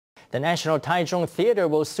The National Taichung Theater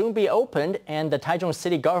will soon be opened, and the Taichung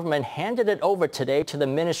city government handed it over today to the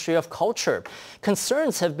Ministry of Culture.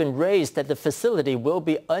 Concerns have been raised that the facility will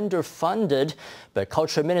be underfunded, but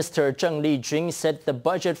Culture Minister Zheng Lijun said the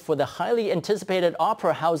budget for the highly anticipated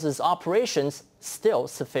Opera House's operations still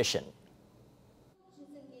sufficient.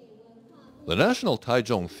 The National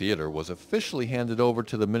Taichung Theater was officially handed over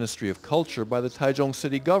to the Ministry of Culture by the Taichung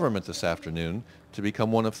city government this afternoon to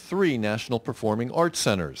become one of 3 national performing arts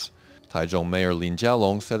centers. Taichung Mayor Lin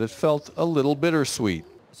Jialong said it felt a little bittersweet.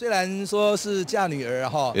 It's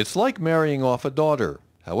like marrying off a daughter.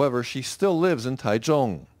 However, she still lives in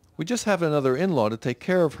Taichung. We just have another in-law to take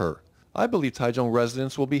care of her. I believe Taichung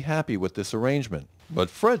residents will be happy with this arrangement. But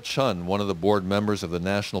Fred Chun, one of the board members of the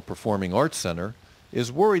National Performing Arts Center,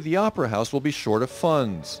 is worried the Opera House will be short of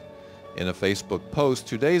funds. In a Facebook post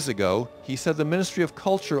 2 days ago, he said the Ministry of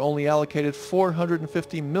Culture only allocated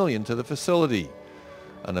 $450 million to the facility,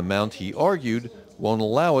 an amount he argued won't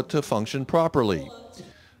allow it to function properly.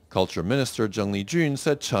 Culture Minister Zheng Lijun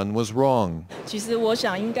said Chun was wrong. I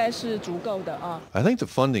think the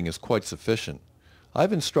funding is quite sufficient.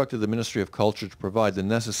 I've instructed the Ministry of Culture to provide the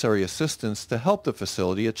necessary assistance to help the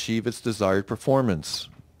facility achieve its desired performance.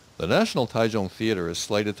 The National Taichung Theater is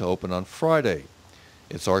slated to open on Friday.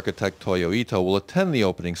 Its architect Toyo Ito will attend the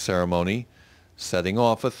opening ceremony, setting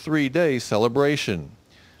off a 3-day celebration.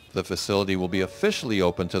 The facility will be officially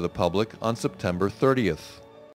open to the public on September 30th.